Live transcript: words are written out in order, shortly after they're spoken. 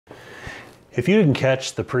If you didn't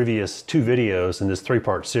catch the previous two videos in this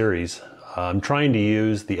three-part series, I'm trying to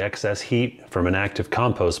use the excess heat from an active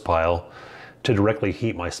compost pile to directly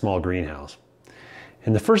heat my small greenhouse.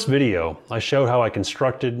 In the first video, I showed how I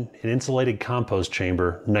constructed an insulated compost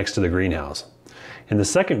chamber next to the greenhouse. In the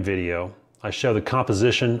second video, I show the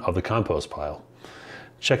composition of the compost pile.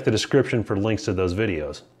 Check the description for links to those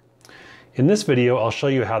videos. In this video, I'll show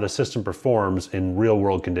you how the system performs in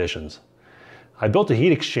real-world conditions. I built a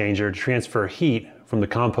heat exchanger to transfer heat from the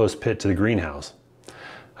compost pit to the greenhouse.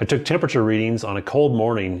 I took temperature readings on a cold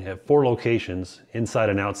morning at 4 locations inside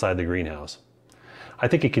and outside the greenhouse. I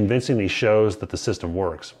think it convincingly shows that the system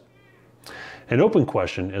works. An open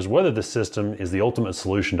question is whether the system is the ultimate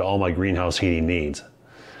solution to all my greenhouse heating needs.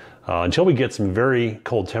 Until we get some very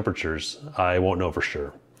cold temperatures, I won't know for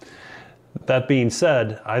sure. That being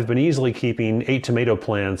said, I've been easily keeping 8 tomato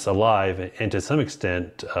plants alive and to some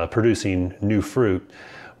extent producing new fruit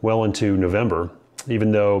well into November,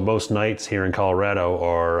 even though most nights here in Colorado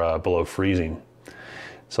are below freezing.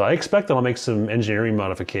 So I expect that I'll make some engineering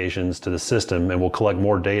modifications to the system and we'll collect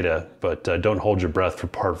more data, but don't hold your breath for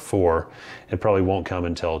part 4. It probably won't come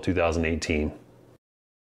until 2018.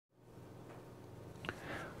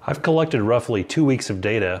 I've collected roughly 2 weeks of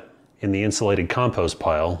data in the insulated compost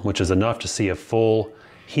pile, which is enough to see a full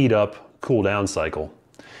heat up, cool down cycle.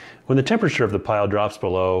 When the temperature of the pile drops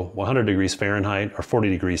below 100 degrees Fahrenheit or 40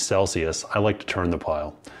 degrees Celsius, I like to turn the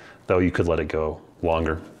pile, though you could let it go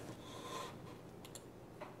longer.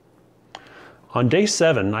 On day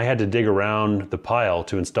 7, I had to dig around the pile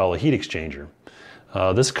to install a heat exchanger.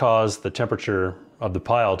 This caused the temperature of the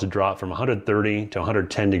pile to drop from 130 to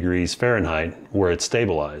 110 degrees Fahrenheit, where it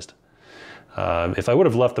stabilized. If I would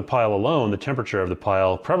have left the pile alone, the temperature of the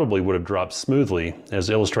pile probably would have dropped smoothly, as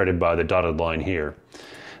illustrated by the dotted line here.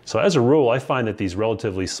 So as a rule, I find that these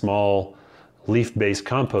relatively small leaf-based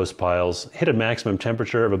compost piles hit a maximum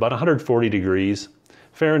temperature of about 140 degrees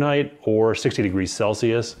Fahrenheit or 60 degrees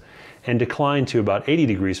Celsius and decline to about 80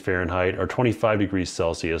 degrees Fahrenheit or 25 degrees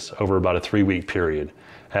Celsius over about a 3-week period,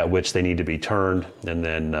 at which they need to be turned, and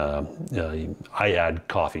then I add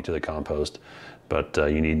coffee to the compost. But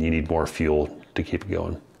you need more fuel to keep it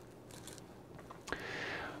going.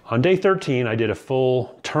 On day 13, I did a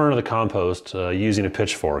full turn of the compost using a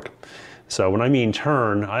pitchfork. So when I mean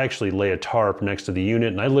turn, I actually lay a tarp next to the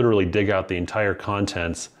unit and I literally dig out the entire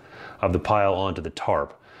contents of the pile onto the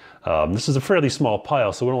tarp. This is a fairly small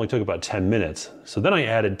pile, so it only took about 10 minutes. So then I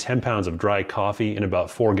added 10 pounds of dry coffee and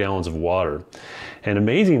about 4 gallons of water. And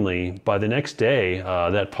amazingly, by the next day,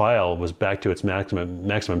 that pile was back to its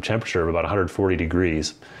maximum temperature of about 140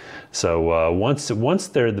 degrees. So once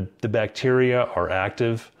the bacteria are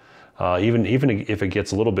active, even if it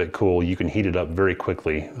gets a little bit cool, you can heat it up very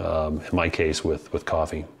quickly, in my case with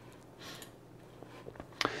coffee.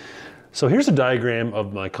 So here's a diagram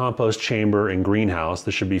of my compost chamber and greenhouse.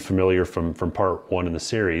 This should be familiar from part 1 in the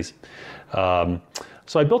series. So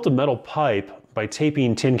I built a metal pipe by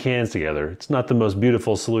taping tin cans together. It's not the most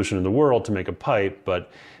beautiful solution in the world to make a pipe,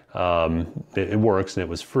 but it works and it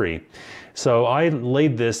was free. So I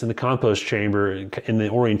laid this in the compost chamber in the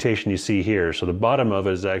orientation you see here. So the bottom of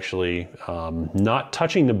it is actually not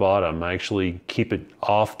touching the bottom. I actually keep it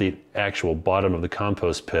off the actual bottom of the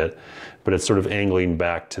compost pit, but it's sort of angling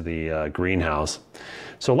back to the greenhouse.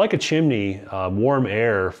 So like a chimney, warm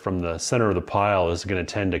air from the center of the pile is going to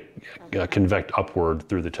tend to convect upward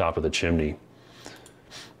through the top of the chimney.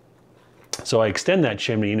 So I extend that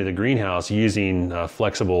chimney into the greenhouse using a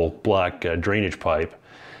flexible black drainage pipe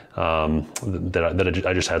that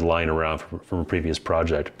I just had lying around from a previous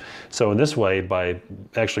project. So in this way, by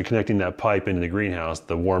actually connecting that pipe into the greenhouse,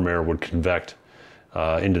 the warm air would convect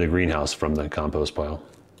into the greenhouse from the compost pile.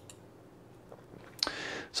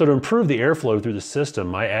 So to improve the airflow through the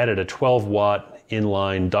system, I added a 12-watt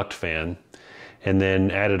inline duct fan and then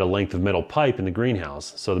added a length of metal pipe in the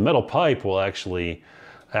greenhouse. So the metal pipe will actually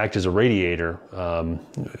act as a radiator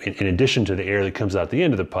in addition to the air that comes out the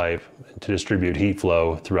end of the pipe to distribute heat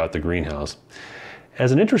flow throughout the greenhouse.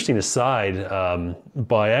 As an interesting aside,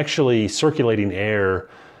 by actually circulating air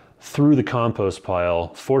through the compost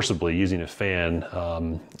pile forcibly using a fan,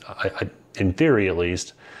 in theory at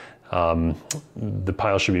least, the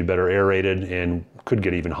pile should be better aerated and could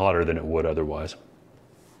get even hotter than it would otherwise.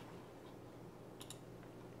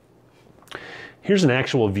 Here's an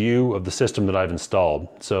actual view of the system that I've installed.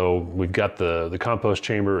 So we've got the compost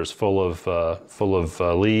chamber is full of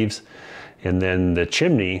leaves, and then the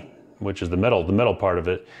chimney, which is the metal part of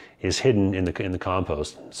it, is hidden in the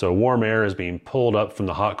compost. So warm air is being pulled up from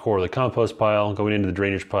the hot core of the compost pile, going into the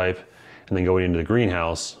drainage pipe, and then going into the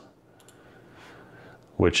greenhouse,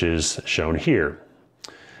 which is shown here.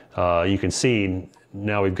 You can see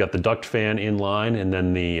now we've got the duct fan in line, and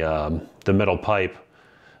then the metal pipe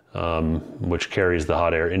which carries the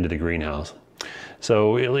hot air into the greenhouse.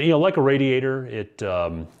 So, you know, like a radiator,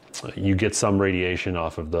 you get some radiation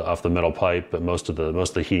off the metal pipe, but most of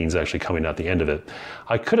the heating is actually coming out the end of it.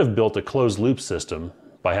 I could have built a closed loop system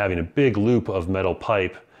by having a big loop of metal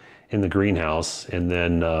pipe in the greenhouse, and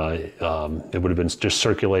then it would have been just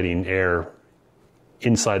circulating air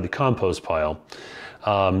inside the compost pile.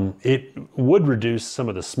 It would reduce some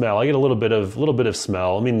of the smell. I get a little bit of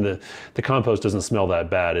smell. I mean, the compost doesn't smell that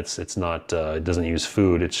bad. It's not, it doesn't use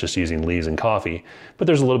food. It's just using leaves and coffee. But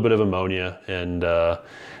there's a little bit of ammonia, and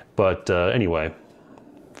anyway,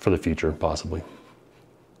 for the future, possibly.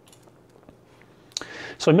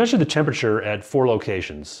 So I measured the temperature at 4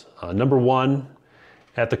 locations. Number 1,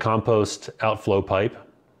 at the compost outflow pipe.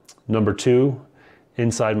 Number 2,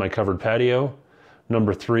 inside my covered patio.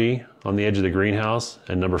 Number 3, on the edge of the greenhouse,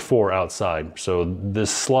 and number 4, outside. So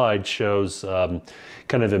this slide shows,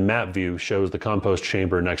 kind of in map view, shows the compost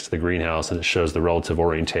chamber next to the greenhouse, and it shows the relative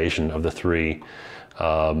orientation of the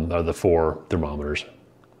 4 thermometers.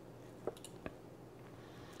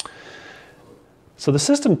 So the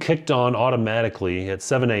system kicked on automatically at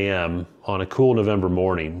 7 a.m. on a cool November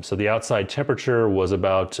morning. So the outside temperature was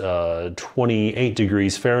about 28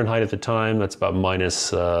 degrees Fahrenheit at the time. That's about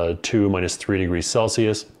 -2, -3 degrees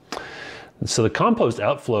Celsius. So the compost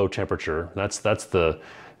outflow temperature, that's the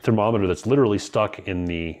thermometer that's literally stuck in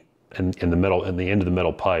the metal, in the end of the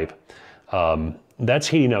metal pipe. That's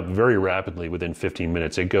heating up very rapidly within 15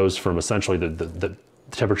 minutes. It goes from essentially the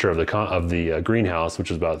temperature of the greenhouse,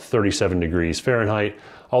 which is about 37 degrees Fahrenheit,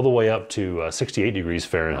 all the way up to 68 degrees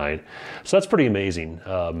Fahrenheit. So that's pretty amazing.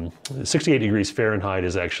 68 degrees Fahrenheit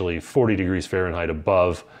is actually 40 degrees Fahrenheit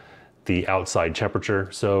above the outside temperature.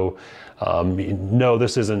 So no,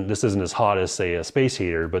 this isn't as hot as, say, a space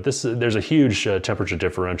heater, but there's a huge temperature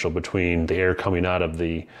differential between the air coming out of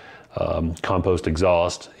the compost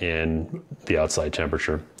exhaust and the outside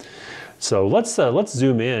temperature. So let's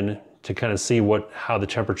zoom in to kind of see how the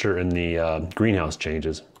temperature in the greenhouse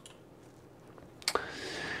changes.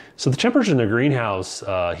 So the temperature in the greenhouse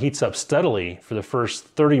heats up steadily for the first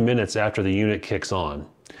 30 minutes after the unit kicks on,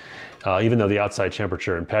 even though the outside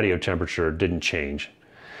temperature and patio temperature didn't change.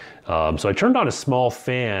 So I turned on a small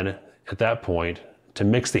fan at that point to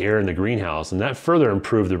mix the air in the greenhouse, and that further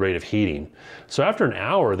improved the rate of heating. So after an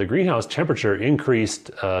hour, the greenhouse temperature increased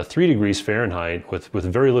 3 degrees Fahrenheit with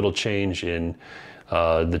very little change in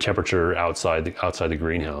the temperature outside the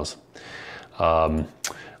greenhouse.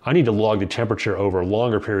 I need to log the temperature over a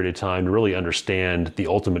longer period of time to really understand the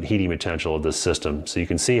ultimate heating potential of this system. So you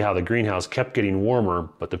can see how the greenhouse kept getting warmer,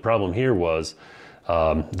 but the problem here was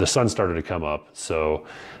the sun started to come up. So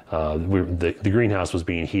the greenhouse was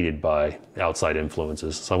being heated by outside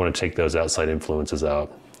influences. So I want to take those outside influences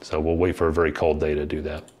out. So we'll wait for a very cold day to do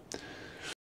that.